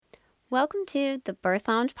Welcome to the Birth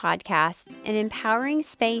Lounge Podcast, an empowering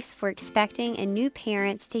space for expecting and new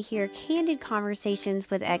parents to hear candid conversations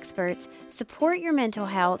with experts, support your mental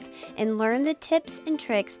health, and learn the tips and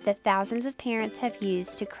tricks that thousands of parents have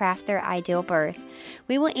used to craft their ideal birth.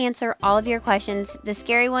 We will answer all of your questions, the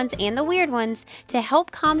scary ones and the weird ones, to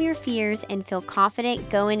help calm your fears and feel confident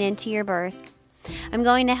going into your birth. I'm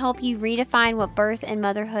going to help you redefine what birth and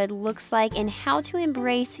motherhood looks like and how to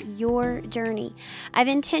embrace your journey. I've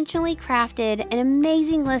intentionally crafted an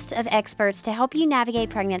amazing list of experts to help you navigate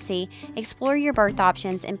pregnancy, explore your birth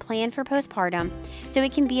options, and plan for postpartum so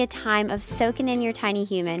it can be a time of soaking in your tiny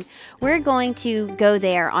human. We're going to go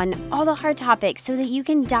there on all the hard topics so that you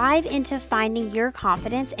can dive into finding your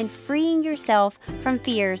confidence and freeing yourself from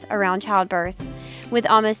fears around childbirth. With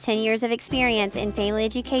almost 10 years of experience in family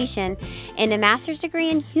education and a master's degree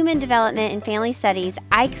in human development and family studies,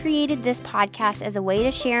 I created this podcast as a way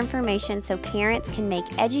to share information so parents can make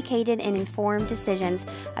educated and informed decisions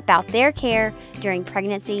about their care during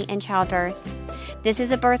pregnancy and childbirth. This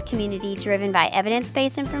is a birth community driven by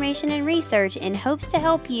evidence-based information and research in hopes to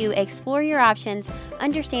help you explore your options,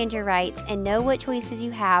 understand your rights, and know what choices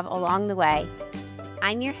you have along the way.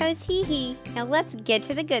 I'm your host, Hee Hee. Now let's get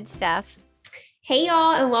to the good stuff. Hey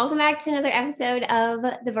y'all, and welcome back to another episode of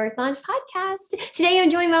the Birth Lounge Podcast. Today I'm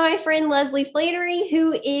joined by my friend Leslee Flannery,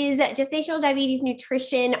 who is Gestational Diabetes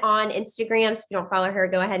Nutrition on Instagram. So if you don't follow her,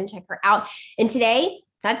 go ahead and check her out. And today,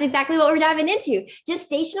 that's exactly what we're diving into.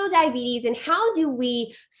 Gestational diabetes and how do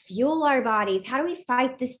we fuel our bodies? How do we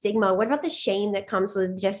fight the stigma? What about the shame that comes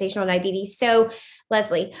with gestational diabetes? So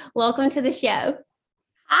Leslee, welcome to the show.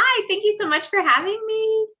 Hi, thank you so much for having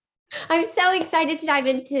me. I'm so excited to dive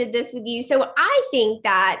into this with you. So I think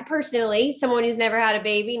that personally, someone who's never had a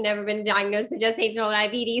baby, never been diagnosed with gestational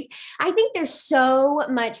diabetes, I think there's so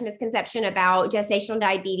much misconception about gestational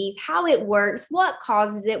diabetes, how it works, what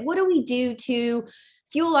causes it, what do we do to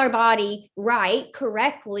fuel our body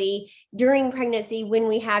correctly during pregnancy when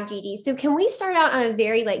we have GD. So can we start out on a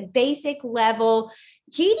very basic level?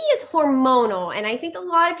 GD is hormonal, and I think a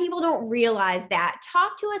lot of people don't realize that.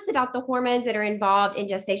 Talk to us about the hormones that are involved in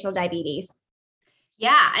gestational diabetes.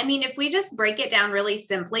 Yeah, I mean, if we just break it down really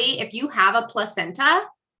simply, if you have a placenta,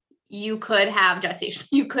 you could end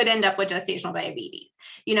up with gestational diabetes.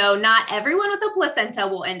 You know, not everyone with a placenta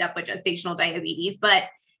will end up with gestational diabetes, but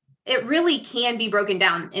it really can be broken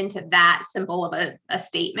down into that simple of a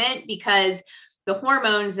statement, because the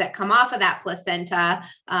hormones that come off of that placenta,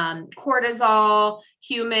 cortisol,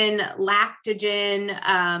 human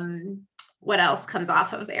lactogen, what else comes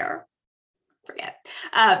off of there? Forget.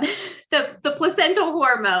 The placental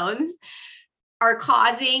hormones are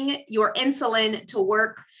causing your insulin to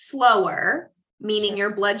work slower, meaning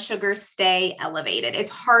your blood sugars stay elevated. It's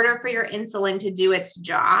harder for your insulin to do its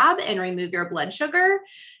job and remove your blood sugar.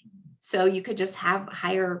 So you could just have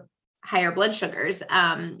higher blood sugars.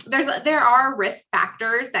 There are risk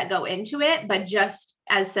factors that go into it, but just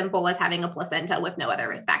as simple as having a placenta with no other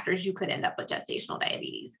risk factors, you could end up with gestational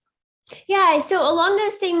diabetes. Yeah. So along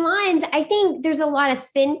those same lines, I think there's a lot of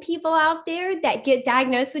thin people out there that get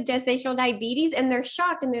diagnosed with gestational diabetes and they're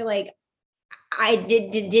shocked and they're like, I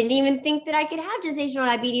didn't even think that I could have gestational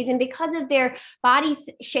diabetes. And because of their body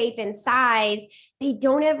shape and size, they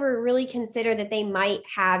don't ever really consider that they might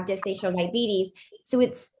have gestational diabetes. So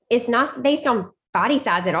it's not based on body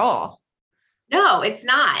size at all. No, it's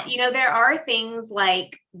not. You know, there are things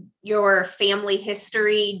like your family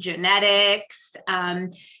history, genetics,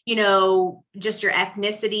 just your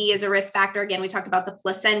ethnicity is a risk factor. Again, we talked about the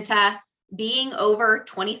placenta being over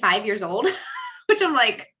 25 years old, which I'm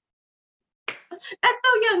like, that's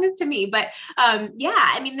so young to me. But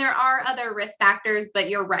there are other risk factors, but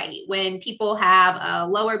you're right. When people have a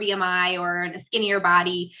lower BMI or a skinnier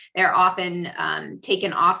body, they're often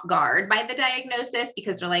taken off guard by the diagnosis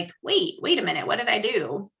because they're like, wait a minute, what did I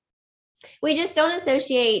do? We just don't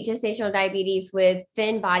associate gestational diabetes with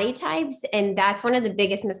thin body types. And that's one of the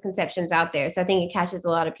biggest misconceptions out there. So I think it catches a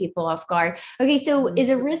lot of people off guard. Okay. So is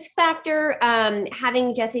a risk factor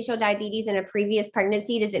having gestational diabetes in a previous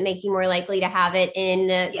pregnancy? Does it make you more likely to have it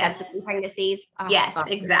in subsequent pregnancies? Yes,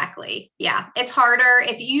 exactly. Yeah. It's harder.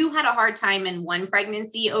 If you had a hard time in one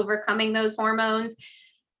pregnancy overcoming those hormones,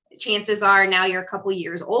 chances are now you're a couple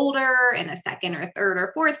years older in a second or third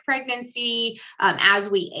or fourth pregnancy. As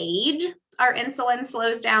we age, our insulin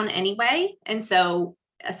slows down anyway. And so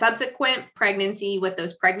a subsequent pregnancy with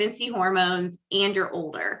those pregnancy hormones and you're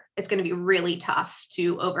older, it's going to be really tough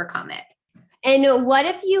to overcome it. And what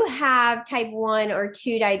if you have type 1 or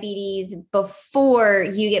 2 diabetes before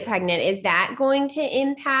you get pregnant? Is that going to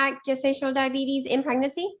impact gestational diabetes in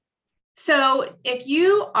pregnancy? So if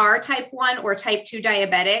you are type 1 or type 2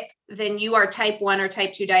 diabetic, then you are type 1 or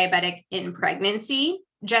type 2 diabetic in pregnancy.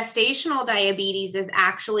 Gestational diabetes is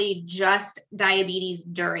actually just diabetes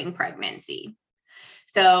during pregnancy.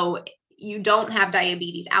 So you don't have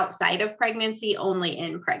diabetes outside of pregnancy, only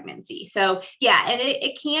in pregnancy. So yeah, and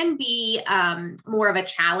it can be more of a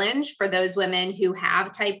challenge for those women who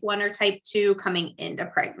have type 1 or type 2 coming into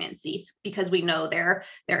pregnancies, because we know their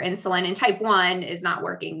insulin in type 1 is not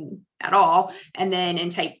working at all. And then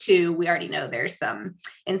in type 2, we already know there's some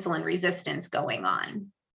insulin resistance going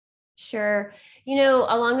on. Sure.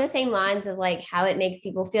 Along the same lines of like how it makes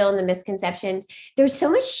people feel and the misconceptions, there's so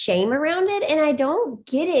much shame around it. And I don't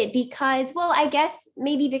get it because, well, I guess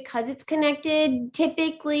maybe because it's connected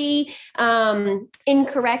typically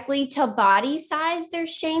incorrectly to body size, there's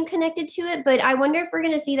shame connected to it. But I wonder if we're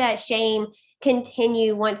going to see that shame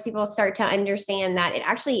continue once people start to understand that it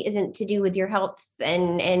actually isn't to do with your health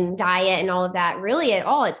and diet and all of that really at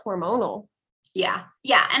all. It's hormonal. Yeah.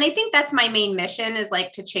 Yeah. And I think that's my main mission, is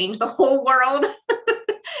like to change the whole world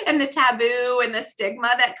and the taboo and the stigma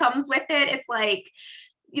that comes with it. It's like,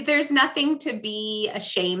 there's nothing to be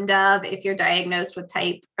ashamed of if you're diagnosed with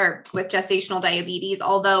type or with gestational diabetes,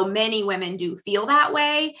 although many women do feel that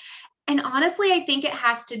way. And honestly, I think it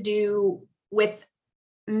has to do with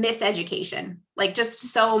miseducation. Like just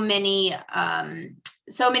so many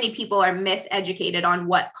people are miseducated on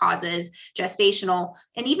what causes gestational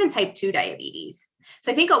and even type 2 diabetes.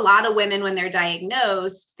 So I think a lot of women, when they're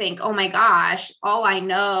diagnosed, think, oh my gosh, all I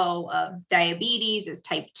know of diabetes is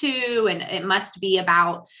type 2, and it must be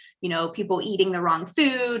about, people eating the wrong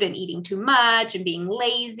food and eating too much and being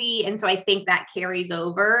lazy. And so I think that carries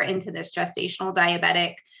over into this gestational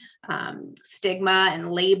diabetic stigma and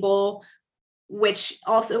label, which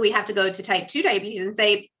also we have to go to type 2 diabetes and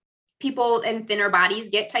say people in thinner bodies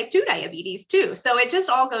get type 2 diabetes too. So it just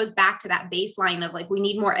all goes back to that baseline of like, we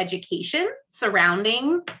need more education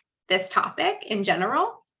surrounding this topic in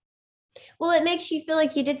general. Well, it makes you feel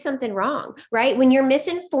like you did something wrong, right? When you're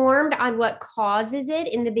misinformed on what causes it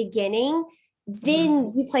in the beginning,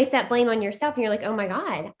 then you place that blame on yourself and you're like, oh my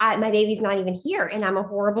God, my baby's not even here and I'm a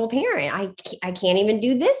horrible parent. I can't even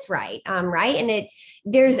do this right. Right. And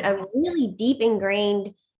there's a really deep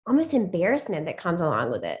ingrained almost embarrassment that comes along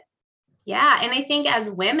with it. Yeah. And I think as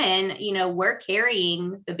women, we're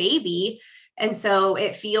carrying the baby. And so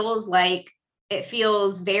it feels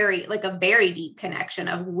very like a very deep connection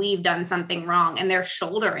of we've done something wrong and they're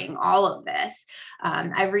shouldering all of this.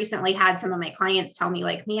 I've recently had some of my clients tell me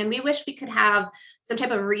like, man, we wish we could have some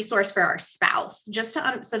type of resource for our spouse just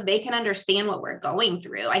so they can understand what we're going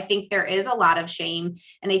through. I think there is a lot of shame,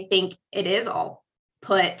 and I think it is all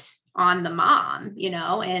put on the mom,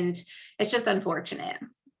 and it's just unfortunate.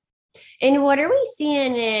 And what are we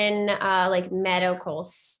seeing in like medical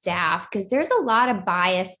staff? Because there's a lot of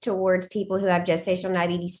bias towards people who have gestational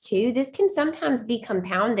diabetes too. This can sometimes be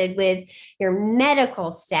compounded with your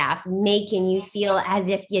medical staff making you feel as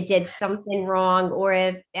if you did something wrong, or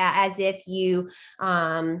as if you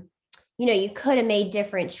you could have made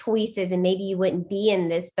different choices and maybe you wouldn't be in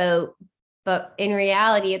this boat. But in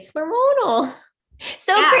reality, it's hormonal.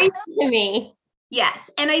 So crazy to me.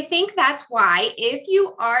 Yes. And I think that's why if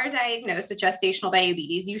you are diagnosed with gestational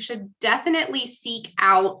diabetes, you should definitely seek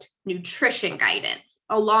out nutrition guidance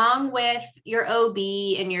along with your OB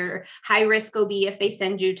and your high risk OB. If they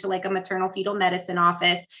send you to like a maternal fetal medicine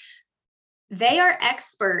office, they are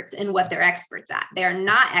experts in what they're experts at. They're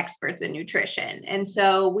not experts in nutrition. And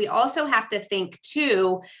so we also have to think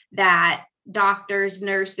too that doctors,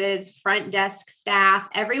 nurses, front desk staff,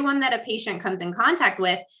 everyone that a patient comes in contact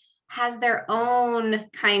with has their own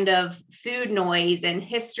kind of food noise and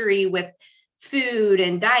history with food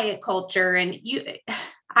and diet culture. And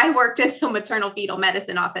I worked in a maternal fetal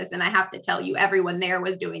medicine office, and I have to tell you, everyone there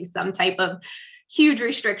was doing some type of huge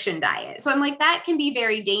restriction diet. So I'm like, that can be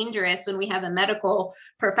very dangerous when we have the medical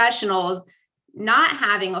professionals not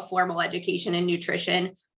having a formal education in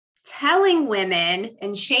nutrition, telling women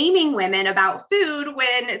and shaming women about food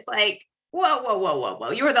when it's like,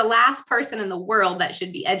 whoa. You are the last person in the world that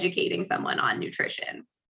should be educating someone on nutrition.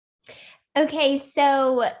 Okay,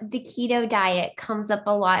 so the keto diet comes up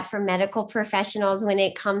a lot for medical professionals when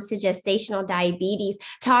it comes to gestational diabetes.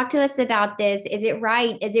 Talk to us about this. Is it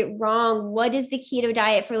right? Is it wrong? What is the keto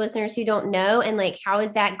diet for listeners who don't know? And like, how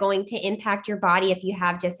is that going to impact your body if you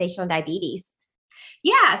have gestational diabetes?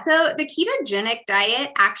 Yeah, so the ketogenic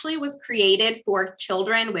diet actually was created for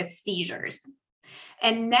children with seizures.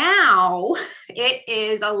 And now it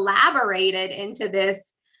is elaborated into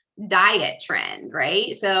this diet trend,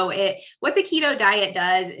 right? So what the keto diet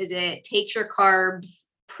does is it takes your carbs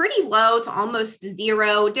pretty low to almost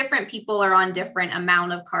zero. Different people are on different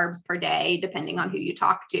amount of carbs per day, depending on who you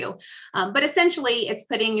talk to. But essentially, it's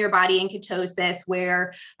putting your body in ketosis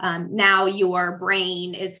where now your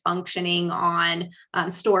brain is functioning on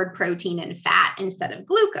stored protein and fat instead of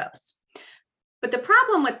glucose. But the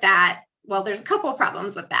problem with that, well, there's a couple of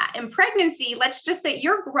problems with that. In pregnancy, let's just say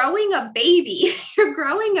you're growing a baby, you're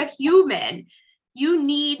growing a human. You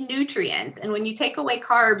need nutrients. And when you take away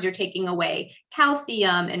carbs, you're taking away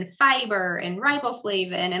calcium and fiber and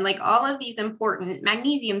riboflavin and like all of these important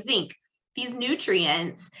magnesium, zinc, these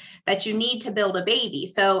nutrients that you need to build a baby.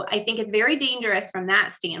 So I think it's very dangerous from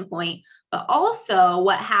that standpoint. But also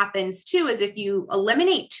what happens too is if you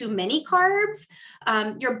eliminate too many carbs,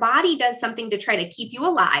 your body does something to try to keep you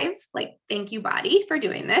alive. Like, thank you, body, for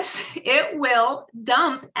doing this. It will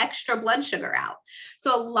dump extra blood sugar out.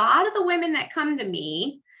 So a lot of the women that come to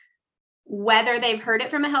me, whether they've heard it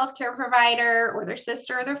from a healthcare provider or their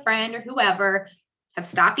sister or their friend or whoever, have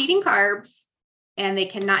stopped eating carbs and they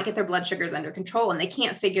cannot get their blood sugars under control. And they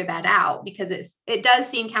can't figure that out because it does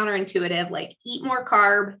seem counterintuitive, like eat more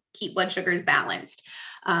carb, keep blood sugars balanced.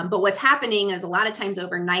 But what's happening is a lot of times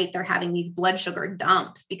overnight, they're having these blood sugar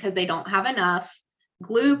dumps because they don't have enough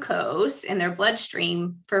glucose in their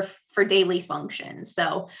bloodstream for daily function.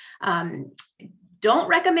 So don't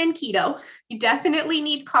recommend keto. You definitely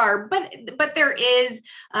need carb, but there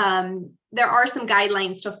are some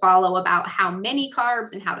guidelines to follow about how many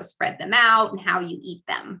carbs and how to spread them out and how you eat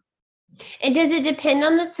them. And does it depend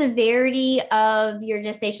on the severity of your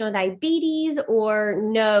gestational diabetes, or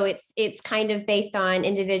no, it's kind of based on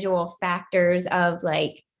individual factors of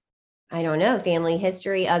like, I don't know, family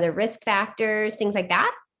history, other risk factors, things like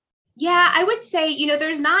that? Yeah, I would say,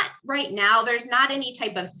 there's not any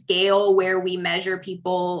type of scale where we measure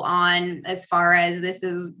people on as far as this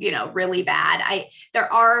is, really bad.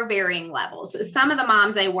 There are varying levels. So some of the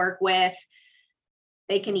moms I work with,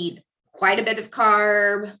 they can eat quite a bit of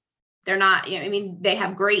carb. They're not, they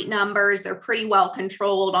have great numbers. They're pretty well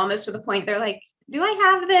controlled, almost to the point they're like, do I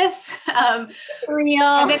have this? Real.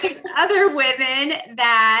 And then there's other women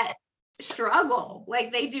that struggle,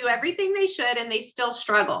 like they do everything they should and they still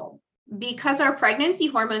struggle because our pregnancy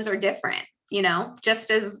hormones are different.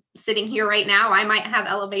 Just as sitting here right now, I might have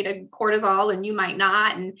elevated cortisol and you might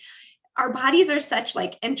not. And our bodies are such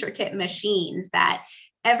like intricate machines that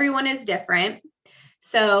everyone is different.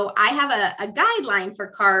 So I have a guideline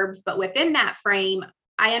for carbs, but within that frame,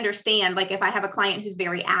 I understand, like if I have a client who's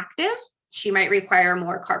very active, she might require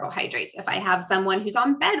more carbohydrates. If I have someone who's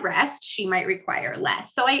on bed rest, she might require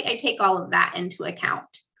less. So I take all of that into account.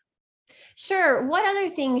 Sure. What other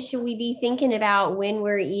things should we be thinking about when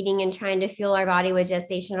we're eating and trying to fuel our body with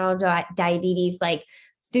gestational diabetes, like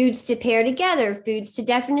foods to pair together, foods to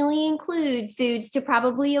definitely include, foods to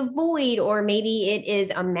probably avoid, or maybe it is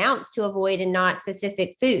amounts to avoid and not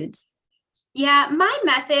specific foods? Yeah, my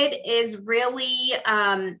method is really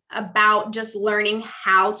about just learning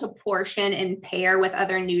how to portion and pair with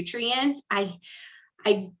other nutrients. I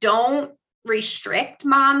don't restrict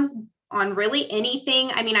moms on really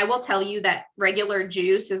anything. I will tell you that regular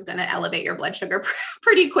juice is going to elevate your blood sugar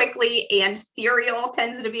pretty quickly, and cereal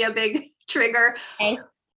tends to be a big trigger. Okay.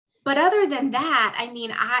 But other than that,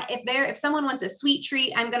 if someone wants a sweet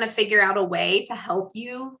treat, I'm going to figure out a way to help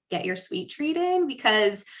you get your sweet treat in,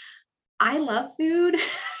 because I love food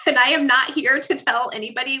and I am not here to tell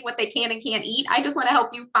anybody what they can and can't eat. I just want to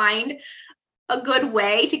help you find a good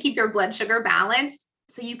way to keep your blood sugar balanced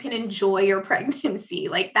so you can enjoy your pregnancy.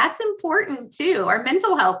 Like, that's important too. Our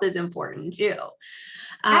mental health is important too.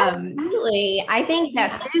 Absolutely. I think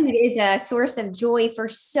that food is a source of joy for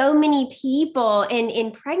so many people. And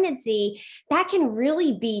in pregnancy, that can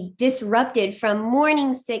really be disrupted, from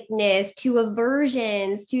morning sickness to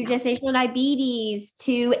aversions to gestational diabetes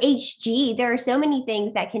to HG. There are so many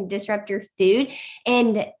things that can disrupt your food.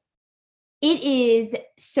 And it is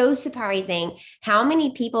so surprising how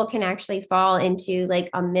many people can actually fall into like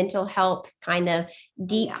a mental health kind of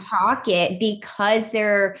deep pocket because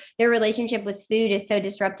their relationship with food is so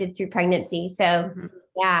disrupted through pregnancy. So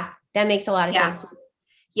yeah, that makes a lot of sense.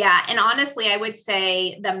 Yeah. And honestly, I would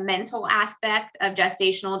say the mental aspect of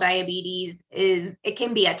gestational diabetes it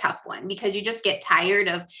can be a tough one, because you just get tired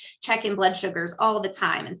of checking blood sugars all the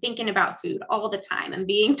time and thinking about food all the time and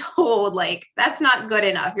being told like, that's not good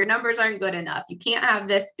enough. Your numbers aren't good enough. You can't have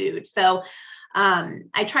this food. So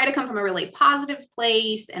I try to come from a really positive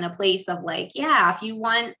place, and a place of like, yeah, if you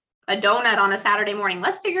want a donut on a Saturday morning,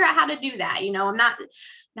 let's figure out how to do that. I'm not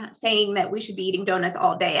saying that we should be eating donuts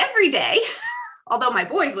all day, every day. Although my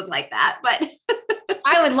boys would like that, but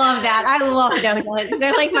I would love that. I love donuts.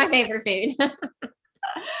 They're like my favorite food.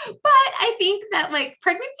 I think that like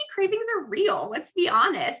pregnancy cravings are real. Let's be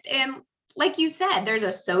honest. And like you said, there's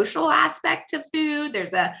a social aspect to food,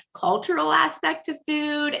 there's a cultural aspect to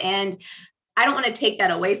food. And I don't want to take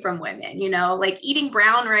that away from women, like eating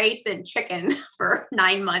brown rice and chicken for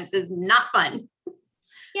 9 months is not fun.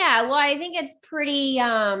 Yeah, well, I think it's pretty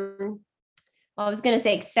well, I was going to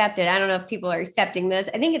say accepted. I don't know if people are accepting this.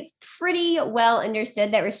 I think it's pretty well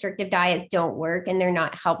understood that restrictive diets don't work and they're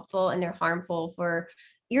not helpful and they're harmful for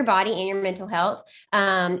your body and your mental health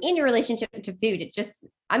and your relationship to food.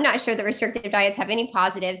 I'm not sure that restrictive diets have any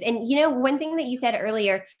positives. And, one thing that you said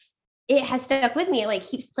earlier, it has stuck with me. It like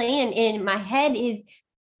keeps playing in my head is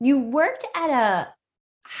you worked at a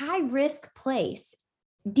high risk place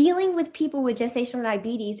dealing with people with gestational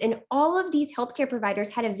diabetes, and all of these healthcare providers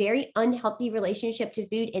had a very unhealthy relationship to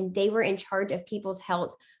food, and they were in charge of people's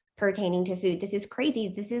health pertaining to food. This is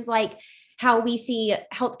crazy. This is like how we see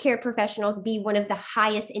healthcare professionals be one of the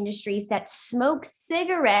highest industries that smoke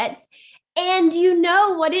cigarettes, and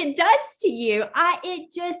what it does to you.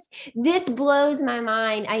 This blows my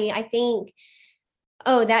mind. I think,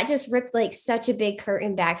 oh, that just ripped like such a big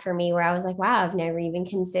curtain back for me where I was like, wow, I've never even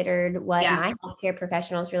considered what my healthcare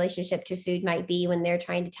professional's relationship to food might be when they're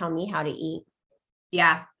trying to tell me how to eat.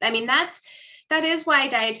 Yeah. I mean, that is why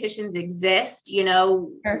dietitians exist,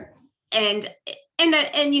 sure. and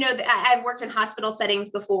I've worked in hospital settings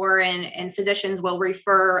before and physicians will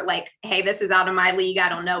refer like, hey, this is out of my league, I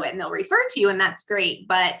don't know it. And they'll refer to you and that's great.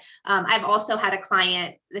 But I've also had a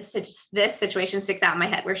client, this situation sticks out in my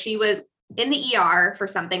head where she was in the ER for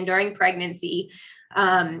something during pregnancy.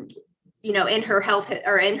 In her health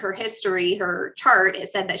or in her history, her chart,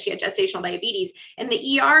 it said that she had gestational diabetes, and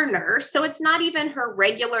the ER nurse, so it's not even her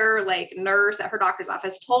regular like nurse at her doctor's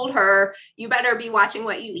office, told her, you better be watching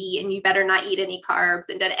what you eat and you better not eat any carbs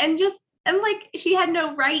and like she had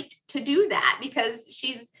no right to do that because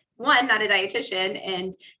she's one, not a dietitian,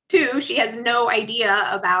 and two, she has no idea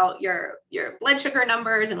about your blood sugar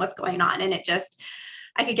numbers and what's going on. And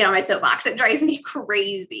I could get on my soapbox. It drives me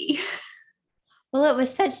crazy. Well, it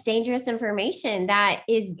was such dangerous information that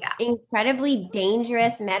is incredibly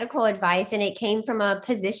dangerous medical advice. And it came from a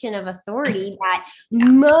position of authority that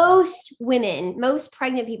most women, most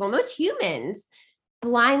pregnant people, most humans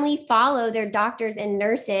blindly follow their doctors and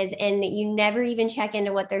nurses, and you never even check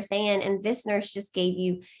into what they're saying. And this nurse just gave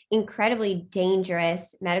you incredibly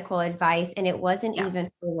dangerous medical advice, and it wasn't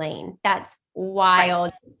even her lane. That's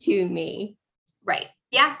wild to me. Right.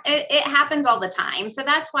 Yeah, it happens all the time. So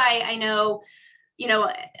that's why I know,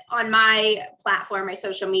 on my platform, my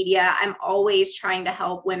social media, I'm always trying to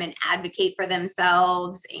help women advocate for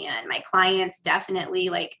themselves, and my clients definitely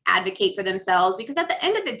like advocate for themselves, because at the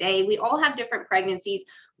end of the day, we all have different pregnancies.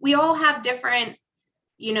 We all have different,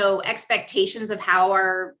 expectations of how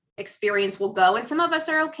our experience will go. And some of us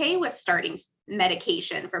are okay with starting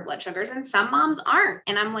medication for blood sugars and some moms aren't.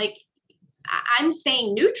 And I'm like, I'm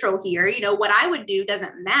staying neutral here. What I would do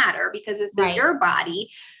doesn't matter because this is your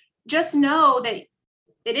body. Just know that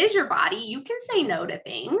it is your body. You can say no to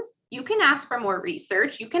things. You can ask for more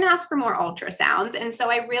research. You can ask for more ultrasounds. And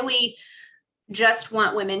so I really just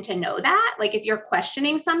want women to know that, like, if you're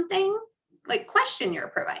questioning something, like, question your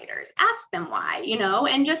providers, ask them why,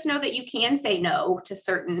 and just know that you can say no to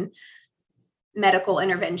certain medical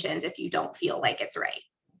interventions if you don't feel like it's right.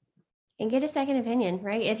 And get a second opinion,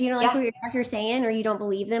 right? If you don't like what your doctor's saying, or you don't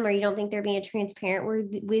believe them, or you don't think they're being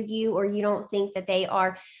transparent with you, or you don't think that they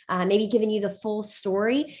are maybe giving you the full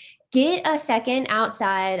story, get a second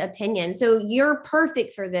outside opinion. So you're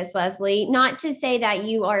perfect for this, Leslee. Not to say that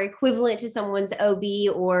you are equivalent to someone's OB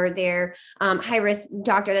or their high-risk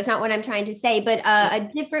doctor. That's not what I'm trying to say, but a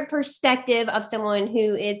different perspective of someone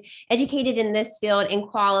who is educated in this field and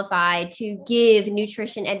qualified to give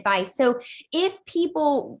nutrition advice. So if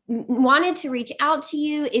people wanted to reach out to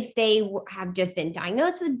you, if they have just been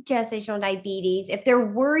diagnosed with gestational diabetes, if they're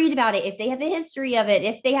worried about it, if they have a history of it,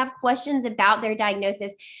 if they have questions about their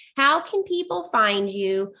diagnosis, how can people find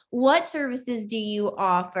you? What services do you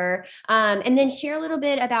offer? And then share a little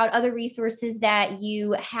bit about other resources that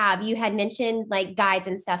you have. You had mentioned like guides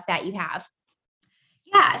and stuff that you have.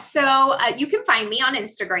 Yeah, so you can find me on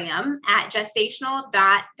Instagram at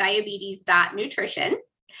gestational.diabetes.nutrition.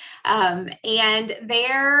 And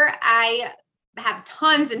there I have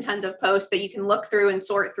tons and tons of posts that you can look through and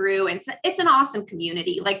sort through. And it's an awesome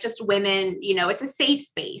community, like just women, it's a safe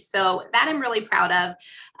space. So that I'm really proud of.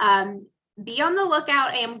 Be on the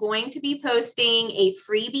lookout. I am going to be posting a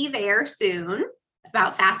freebie there soon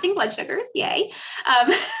about fasting blood sugars. Yay.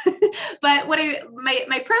 But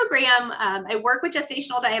my program, I work with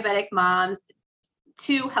gestational diabetic moms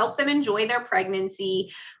to help them enjoy their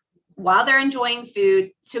pregnancy while they're enjoying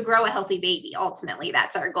food to grow a healthy baby. Ultimately,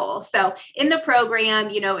 that's our goal. So in the program,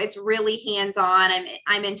 it's really hands-on.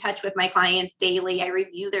 I'm in touch with my clients daily. I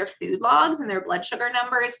review their food logs and their blood sugar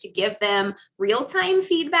numbers to give them real-time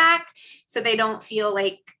feedback so they don't feel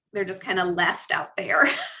like they're just kind of left out there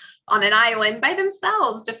on an island by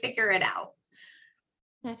themselves to figure it out.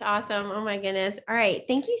 That's awesome. Oh my goodness. All right.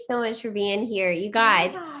 Thank you so much for being here. You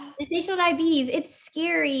guys, gestational diabetes, it's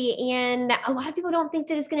scary. And a lot of people don't think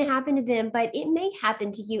that it's going to happen to them, but it may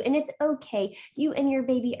happen to you and it's okay. You and your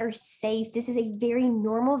baby are safe. This is a very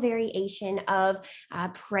normal variation of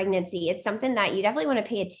pregnancy. It's something that you definitely want to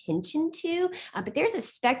pay attention to, but there's a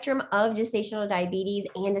spectrum of gestational diabetes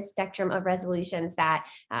and a spectrum of resolutions that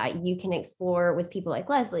you can explore with people like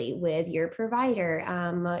Leslee, with your provider.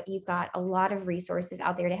 You've got a lot of resources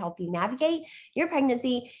out there to help you navigate your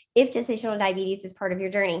pregnancy if gestational diabetes is part of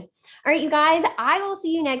your journey. All right, you guys, I will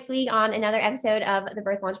see you next week on another episode of the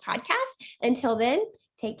Birth Launch Podcast. Until then,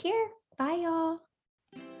 take care. Bye, y'all.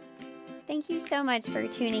 Thank you so much for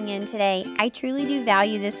tuning in today. I truly do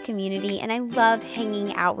value this community and I love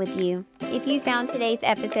hanging out with you. If you found today's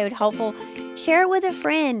episode helpful, share it with a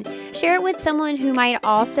friend. Share it with someone who might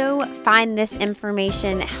also find this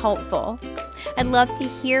information helpful. I'd love to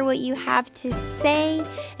hear what you have to say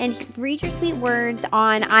and read your sweet words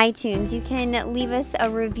on iTunes. You can leave us a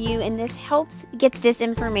review, and this helps get this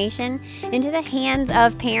information into the hands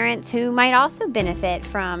of parents who might also benefit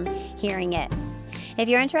from hearing it. If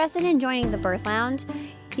you're interested in joining the Birth Lounge,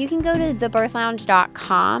 you can go to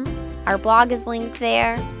thebirthlounge.com. Our blog is linked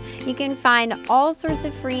there. You can find all sorts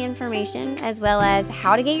of free information as well as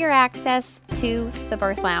how to get your access to the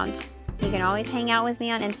Birth Lounge. You can always hang out with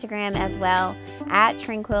me on Instagram as well at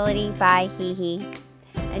Tranquility by Hee.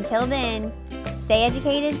 Until then, stay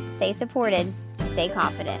educated, stay supported, stay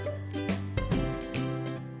confident.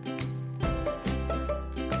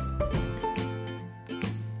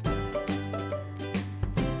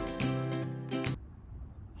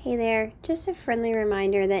 Hey there, just a friendly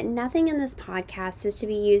reminder that nothing in this podcast is to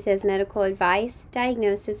be used as medical advice,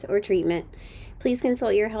 diagnosis, or treatment. Please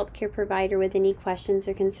consult your healthcare provider with any questions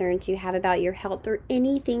or concerns you have about your health or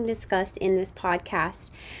anything discussed in this podcast.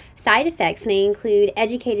 Side effects may include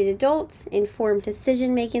educated adults, informed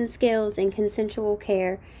decision-making skills, and consensual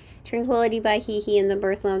care. Tranquility by Hee and the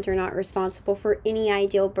Birth Lounge are not responsible for any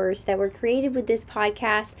ideal births that were created with this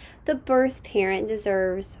podcast. The birth parent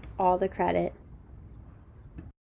deserves all the credit.